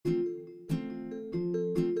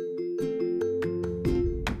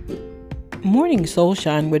Morning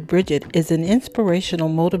Soulshine with Bridget is an inspirational,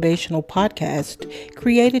 motivational podcast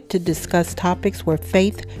created to discuss topics where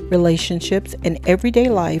faith, relationships, and everyday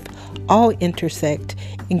life all intersect,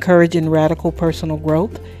 encouraging radical personal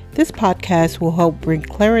growth. This podcast will help bring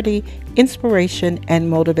clarity, inspiration, and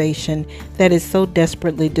motivation that is so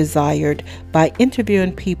desperately desired by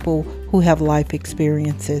interviewing people who have life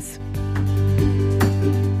experiences.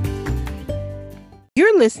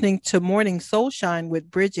 You're listening to Morning Soulshine with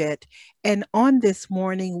Bridget, and on this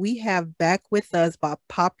morning, we have back with us by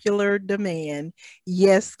popular demand,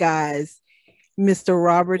 yes, guys, Mr.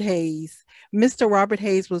 Robert Hayes. Mr. Robert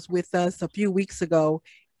Hayes was with us a few weeks ago,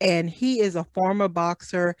 and he is a former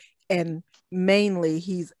boxer, and mainly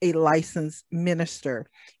he's a licensed minister.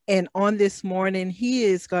 And on this morning, he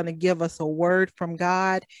is going to give us a word from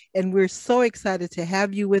God, and we're so excited to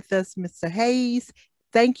have you with us, Mr. Hayes.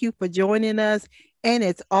 Thank you for joining us, and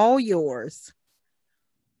it's all yours.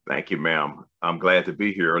 Thank you, ma'am. I'm glad to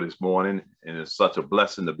be here this morning, and it's such a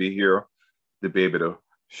blessing to be here, to be able to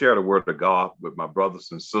share the word of God with my brothers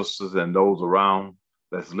and sisters and those around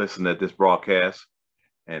that's listening to this broadcast.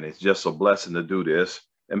 And it's just a blessing to do this.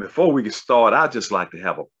 And before we get started, I'd just like to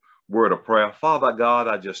have a word of prayer. Father God,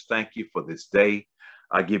 I just thank you for this day.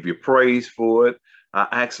 I give you praise for it. I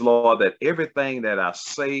ask, Lord, that everything that I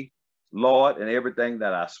say, Lord, and everything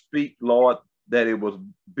that I speak, Lord, that it will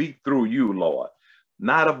be through you, Lord.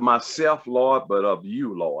 Not of myself, Lord, but of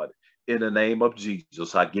you, Lord. In the name of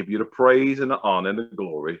Jesus, I give you the praise and the honor and the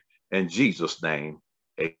glory. In Jesus' name,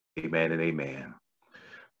 amen and amen.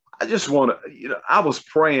 I just want to, I was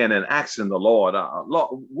praying and asking the Lord,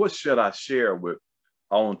 Lord, what should I share with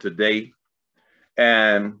on today?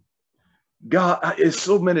 And God, it's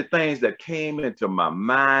so many things that came into my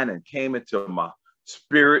mind and came into my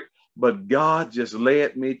spirit, but God just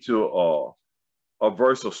led me to a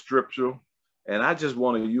verse of scripture. And I just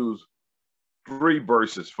want to use 3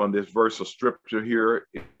 verses from this verse of scripture here.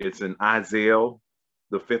 It's in Isaiah,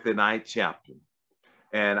 the 59th chapter.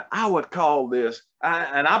 And I would call this,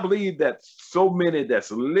 and I believe that so many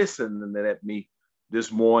that's listening at me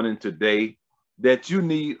this morning, today, that you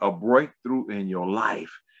need a breakthrough in your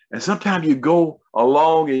life. And sometimes you go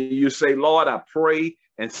along and you say, Lord, I pray,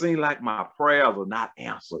 and seem like my prayers are not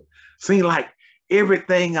answered. Seem like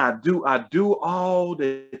everything I do all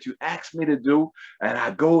that you ask me to do. And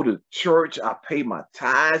I go to church, I pay my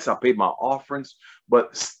tithes, I pay my offerings,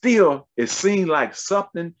 but still it seems like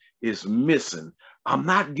something is missing. I'm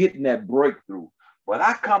not getting that breakthrough. But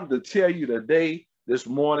I come to tell you today, this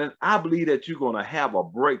morning, I believe that you're going to have a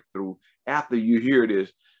breakthrough after you hear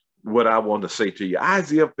this, what I want to say to you.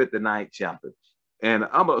 Isaiah 59th chapter. And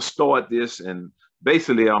I'm going to start this, and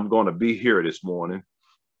basically I'm going to be here this morning.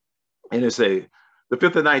 And it say, the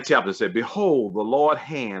 59th chapter said, behold, the Lord's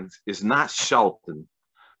hands is not shortened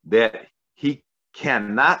that he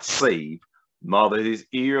cannot save, nor his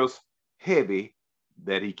ears heavy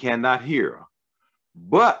that he cannot hear.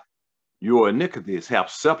 But your iniquities have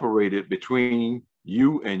separated between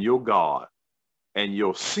you and your God, and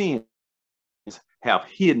your sins have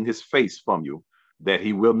hidden his face from you, that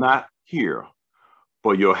he will not hear.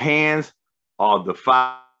 For your hands are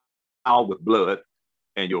defiled with blood,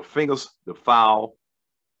 and your fingers defile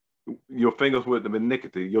your fingers with the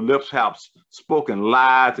iniquity. Your lips have spoken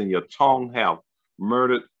lies, and your tongue have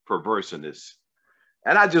murdered perverseness.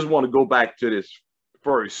 And I just want to go back to this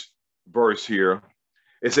first verse here.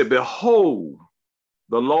 It said, behold,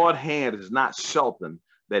 the Lord's hand is not shortened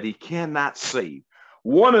that he cannot save.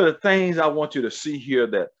 One of the things I want you to see here,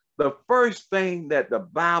 that the first thing that the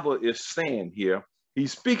Bible is saying here,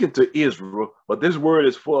 he's speaking to Israel, but this word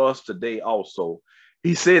is for us today also.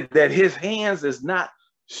 He said that his hands is not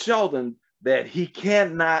shortened that he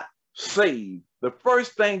cannot save. The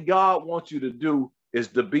first thing God wants you to do is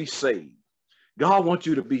to be saved. God wants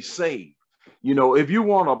you to be saved. You know, if you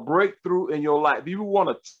want a breakthrough in your life, if you want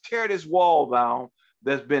to tear this wall down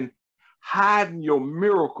that's been hiding your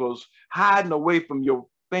miracles, hiding away from your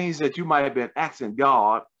things that you might have been asking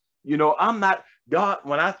God, you know, I'm not God.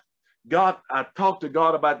 When I talked to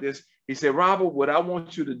God about this, he said, Robert, what I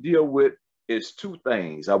want you to deal with is 2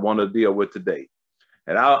 things I want to deal with today.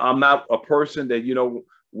 And I'm not a person that, you know,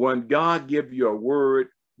 when God gives you a word,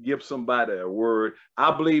 give somebody a word,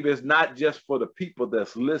 I believe it's not just for the people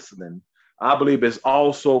that's listening. I believe it's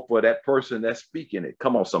also for that person that's speaking it.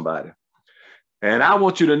 Come on, somebody. And I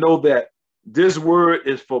want you to know that this word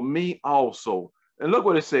is for me also. And look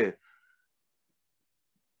what it said.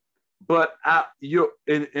 But you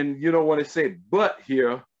know when it said but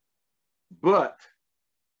here, but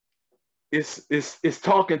it's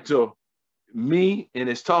talking to me and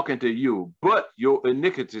it's talking to you. But your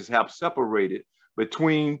iniquities have separated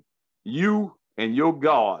between you and your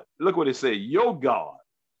God. Look what it said, your God,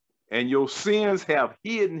 and your sins have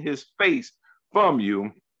hidden his face from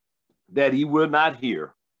you that he will not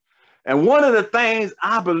hear. And one of the things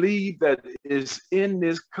I believe that is in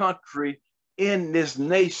this country, in this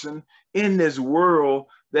nation, in this world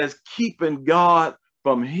that's keeping God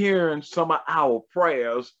from hearing some of our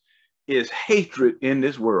prayers is hatred in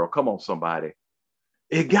this world. Come on, somebody.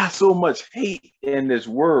 It got so much hate in this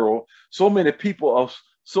world. So many people are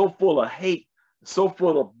so full of hate, so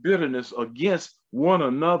full of bitterness against one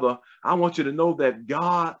another. I want you to know that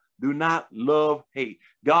God do not love hate.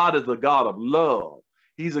 God is a God of love.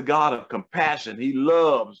 He's a God of compassion. He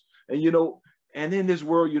loves. And, and in this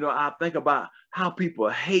world, I think about how people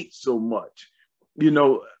hate so much,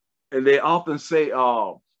 and they often say,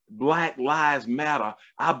 Black lives matter.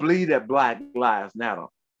 I believe that Black lives matter.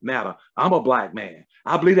 I'm a Black man.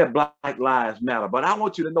 I believe that Black lives matter. But I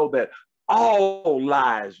want you to know that all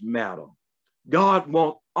lives matter. God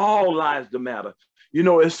wants all lives to matter.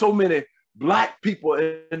 There's so many Black people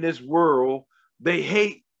in this world, they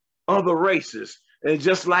hate other races. And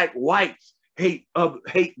just like whites hate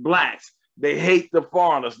Blacks, they hate the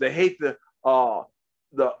foreigners, they hate the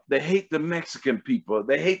Mexican people,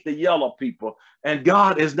 they hate the yellow people. And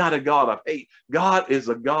God is not a God of hate. God is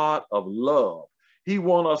a God of love. He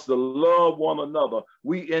wants us to love one another.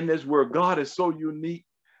 We in this world, God is so unique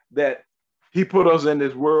that he put us in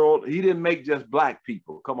this world. He didn't make just Black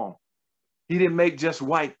people. Come on. He didn't make just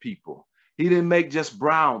white people. He didn't make just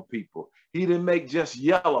brown people. He didn't make just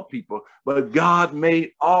yellow people, but God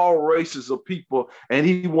made all races of people, and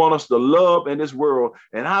he wants us to love in this world.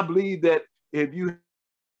 And I believe that if you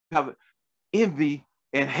have envy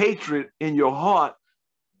and hatred in your heart,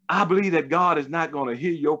 I believe that God is not going to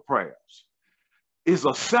hear your prayers. It's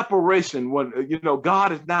a separation when,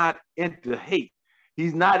 God is not into hate.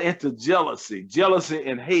 He's not into jealousy. Jealousy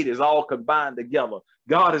and hate is all combined together.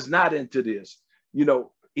 God is not into this.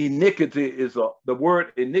 Iniquity is the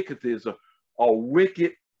word iniquity is a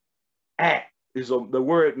wicked act. The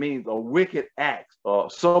word means a wicked act,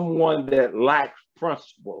 someone that lacks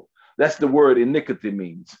principle. That's the word iniquity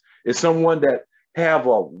means. It's someone that have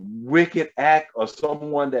a wicked act, or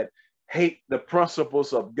someone that hate the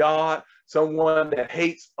principles of God, someone that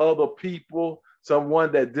hates other people,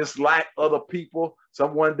 someone that dislike other people,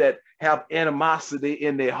 someone that have animosity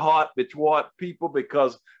in their heart toward people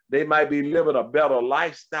because they might be living a better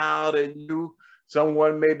lifestyle than you.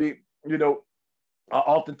 Someone maybe,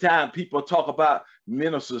 oftentimes people talk about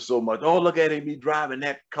ministers so much. Oh, look at him, he driving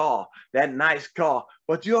that car, that nice car.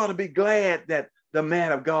 But you ought to be glad that the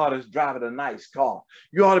man of God is driving a nice car.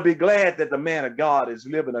 You ought to be glad that the man of God is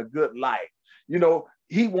living a good life.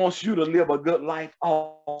 He wants you to live a good life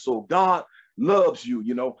also. God loves you,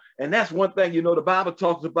 and that's one thing, the Bible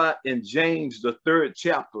talks about in James, the 3rd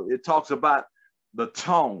chapter. It talks about the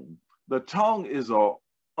tongue. The tongue is a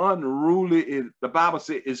unruly, the Bible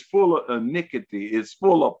says it's full of iniquity. It's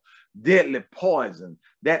full of deadly poison,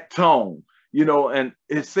 that tongue, and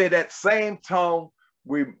it said that same tongue,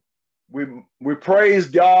 we praise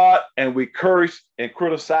God and we curse and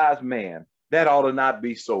criticize man. That ought to not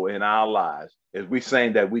be so in our lives. As we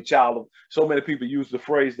saying that we child of, so many people use the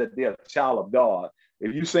phrase that they're a child of God.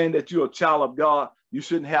 If you're saying that you're a child of God, you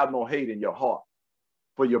shouldn't have no hate in your heart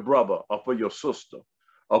for your brother or for your sister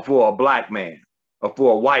or for a Black man or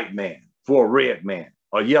for a white man, for a red man,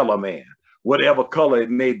 a yellow man, whatever color it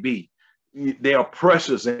may be. They are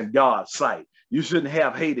precious in God's sight. You shouldn't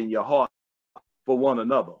have hate in your heart for one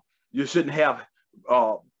another. You shouldn't have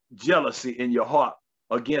jealousy in your heart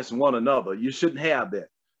against one another. You shouldn't have that.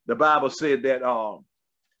 The Bible said that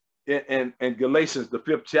in Galatians, the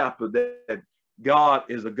 5th chapter, that God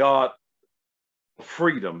is a God of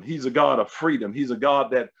freedom. He's a God of freedom. He's a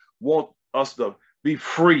God that wants us to be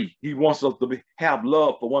free. He wants us to have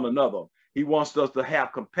love for one another. He wants us to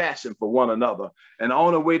have compassion for one another. And the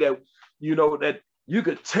only way that, that you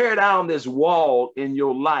could tear down this wall in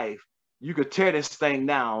your life, you could tear this thing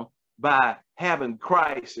down by having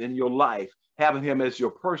Christ in your life, having him as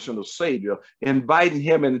your personal savior, inviting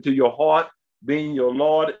him into your heart, being your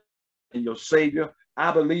Lord and your savior.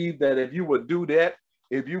 I believe that if you would do that,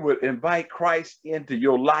 if you would invite Christ into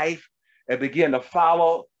your life and begin to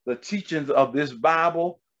follow the teachings of this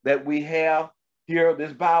Bible that we have here,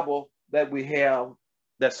 this Bible that we have,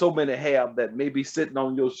 that so many have, that may be sitting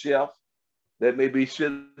on your shelf, that may be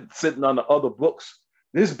sitting on the other books.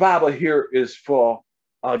 This Bible here is for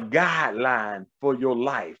a guideline for your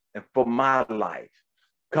life and for my life.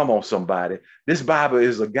 Come on, somebody. This Bible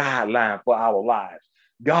is a guideline for our lives.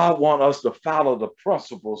 God wants us to follow the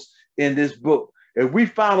principles in this book. If we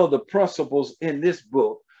follow the principles in this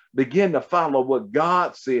book, begin to follow what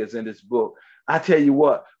God says in this book, I tell you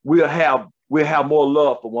what, we'll have more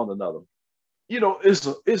love for one another. You know, it's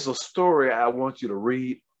a story I want you to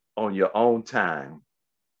read on your own time.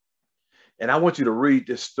 And I want you to read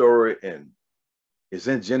this story, and it's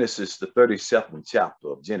in Genesis, the 37th chapter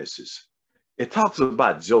of Genesis. It talks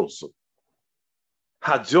about Joseph,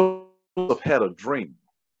 how Joseph had a dream,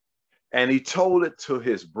 and he told it to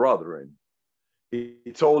his brethren.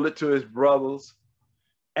 He told it to his brothers,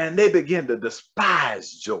 and they began to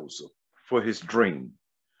despise Joseph for his dream.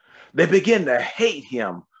 They began to hate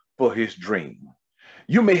him for his dream.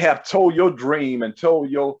 You may have told your dream and told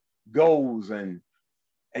your goals and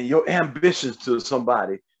your ambitions to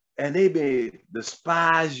somebody, and they may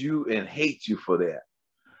despise you and hate you for that.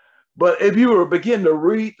 But if you were begin to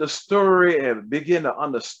read the story and begin to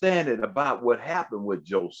understand it about what happened with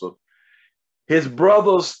Joseph, his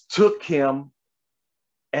brothers took him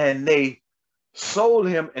and they sold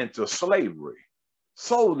him into slavery,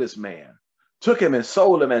 sold this man, took him and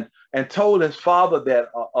sold him, and told his father that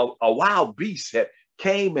a wild beast had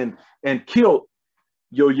came and killed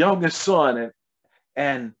your youngest son,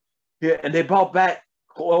 and they brought back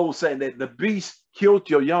clothes saying that the beast killed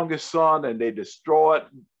your youngest son and they destroyed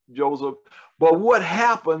Joseph. But what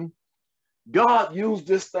happened, God used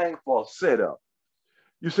this thing for a setup.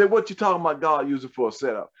 You say, what you talking about God using for a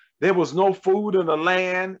setup? There was no food in the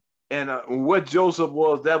land, and what Joseph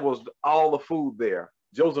was, that was all the food there.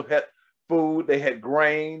 Joseph had food, they had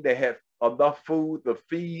grain, they had enough food to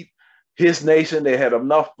feed his nation. They had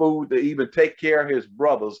enough food to even take care of his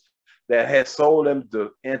brothers that had sold him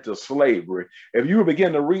into slavery. If you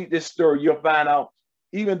begin to read this story, you'll find out,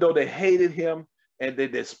 even though they hated him and they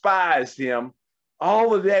despised him,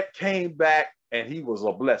 all of that came back and he was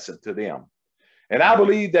a blessing to them. And I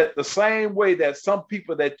believe that the same way that some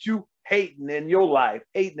people that you hating in your life,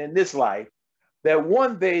 hating in this life, that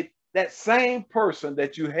one day that same person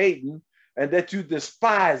that you hating and that you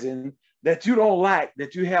despising, that you don't like,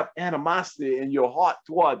 that you have animosity in your heart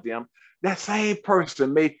toward them, that same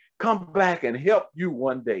person may come back and help you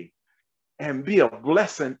one day and be a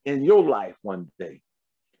blessing in your life one day.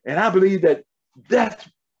 And I believe that that's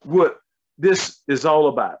what this is all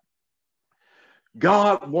about.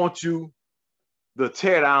 God wants you to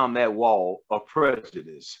tear down that wall of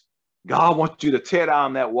prejudice. God wants you to tear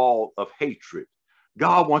down that wall of hatred.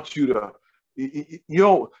 God wants you to,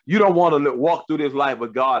 you don't want to walk through this life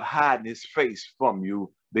with God hiding his face from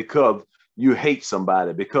you because you hate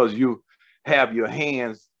somebody, because you have your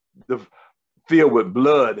hands filled with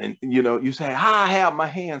blood. And, you say, how I have my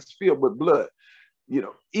hands filled with blood?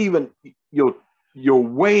 Even your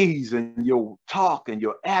ways and your talk and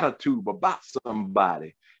your attitude about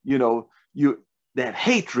somebody, that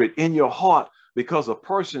hatred in your heart because a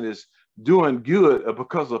person is doing good, or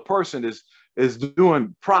because a person is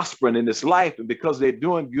doing prospering in this life, and because they're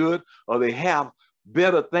doing good or they have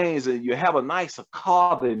better things and you have a nicer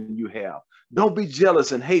car than you have. Don't be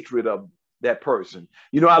jealous and hatred of that person.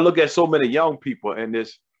 I look at so many young people in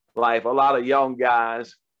this life, a lot of young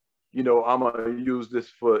guys, I'm going to use this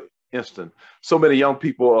for instance. So many young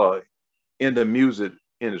people are in the music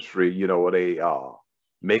industry, they are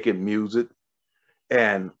making music.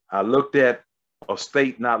 And I looked at a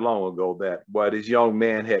state not long ago that this young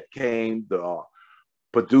man had came to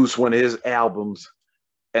produce one of his albums,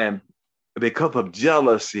 and because of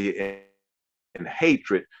jealousy and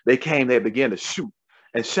hatred, they began to shoot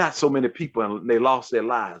and shot so many people, and they lost their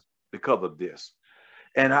lives because of this.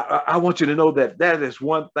 And I want you to know that is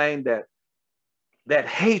one thing, that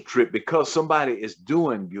hatred because somebody is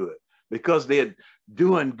doing good, because they're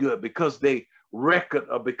doing good, because they record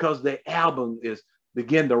or because their album is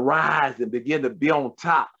begin to rise and begin to be on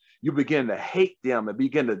top, you begin to hate them and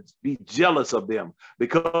begin to be jealous of them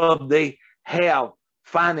because they have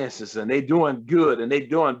finances and they're doing good and they're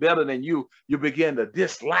doing better than you. You begin to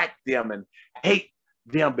dislike them and hate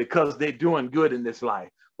them because they're doing good in this life.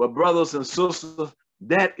 But brothers and sisters,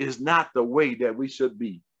 that is not the way that we should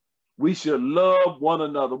be. We should love one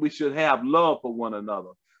another. We should have love for one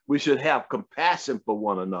another. We should have compassion for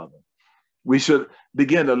one another. We should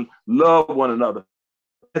begin to love one another.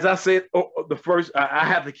 As I said, I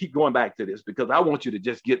have to keep going back to this because I want you to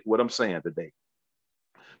just get what I'm saying today.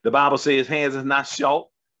 The Bible says his hands is not short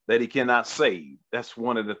that he cannot save. That's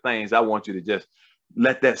one of the things I want you to just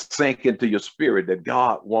let that sink into your spirit, that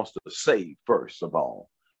God wants to save first of all.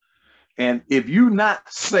 And if you're not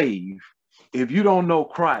saved, if you don't know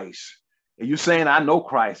Christ, and you're saying, I know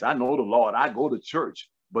Christ, I know the Lord, I go to church,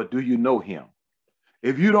 but do you know him?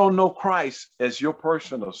 If you don't know Christ as your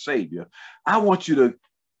personal savior, I want you to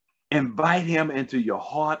invite him into your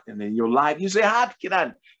heart and in your life. You say, how can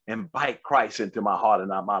I invite Christ into my heart and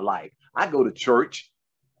not my life? I go to church.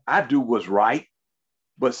 I do what's right,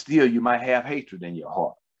 but still you might have hatred in your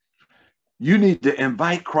heart. You need to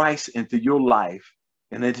invite Christ into your life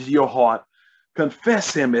and into your heart.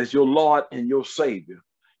 Confess him as your Lord and your Savior.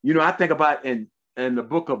 You know, I think about in the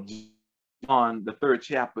book of John, the 3rd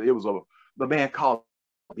chapter, it was the man called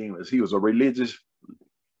Nicodemus. He was a religious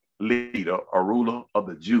leader, a ruler of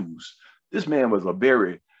the Jews. This man was a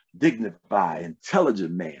very dignified,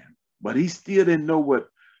 intelligent man, but he still didn't know what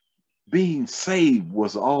being saved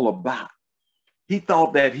was all about. He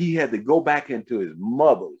thought that he had to go back into his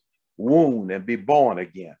mother's womb and be born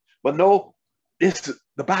again. But no,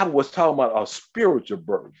 the Bible was talking about a spiritual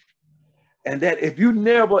birth. And that if you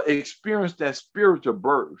never experienced that spiritual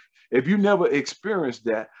birth, if you never experienced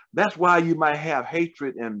that, that's why you might have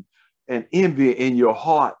hatred and envy in your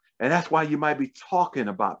heart. And that's why you might be talking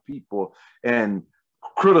about people and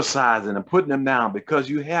criticizing and putting them down, because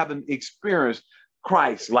you haven't experienced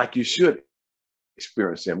Christ like you should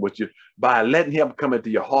experience him, which you by letting him come into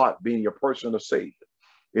your heart, being your personal Savior.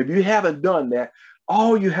 If you haven't done that,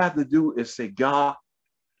 all you have to do is say, God,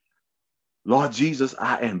 Lord Jesus,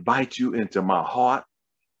 I invite you into my heart.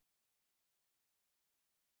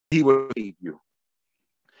 He will save you.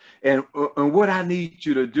 And what I need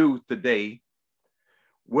you to do today,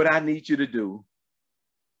 what I need you to do,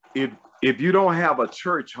 if you don't have a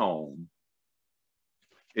church home,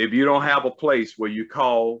 if you don't have a place where you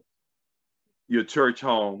call your church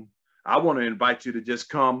home, I want to invite you to just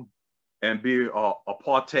come and be a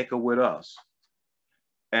partaker with us.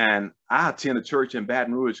 And I attend a church in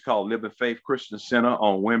Baton Rouge called Living Faith Christian Center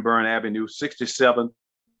on Winburn Avenue,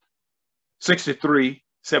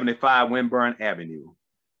 6375 Winburn Avenue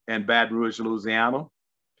in Baton Rouge, Louisiana.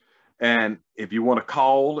 And if you want to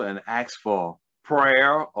call and ask for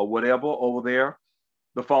prayer or whatever over there,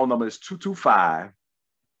 the phone number is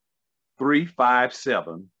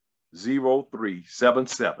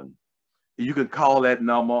 225-357-0377. You can call that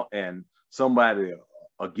number and somebody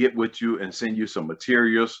will get with you and send you some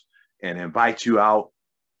materials and invite you out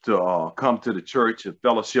to come to the church and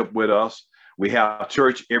fellowship with us. We have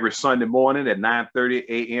church every Sunday morning at 9:30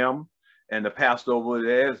 a.m. And the pastor over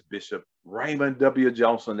there is Bishop Raymond W.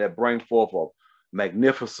 Johnson, that brings forth a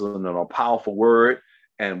magnificent and a powerful word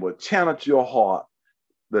and will challenge your heart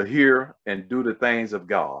to hear and do the things of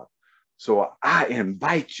God. So I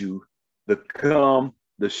invite you to come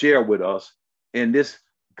to share with us in this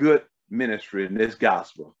good ministry, in this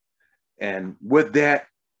gospel. And with that,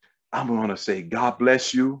 I'm going to say, God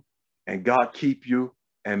bless you and God keep you,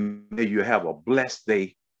 and may you have a blessed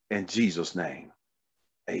day in Jesus' name.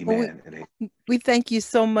 Amen. Well, we thank you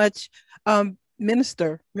so much,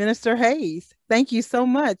 Minister Hayes. Thank you so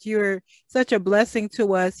much. You're such a blessing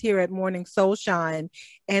to us here at Morning Soul Shine.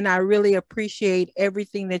 And I really appreciate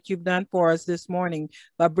everything that you've done for us this morning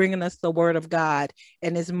by bringing us the word of God.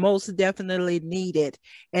 And it's most definitely needed.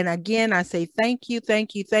 And again, I say thank you,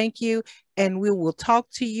 thank you, thank you. And we will talk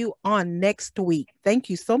to you on next week. Thank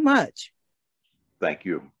you so much. Thank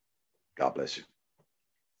you. God bless you.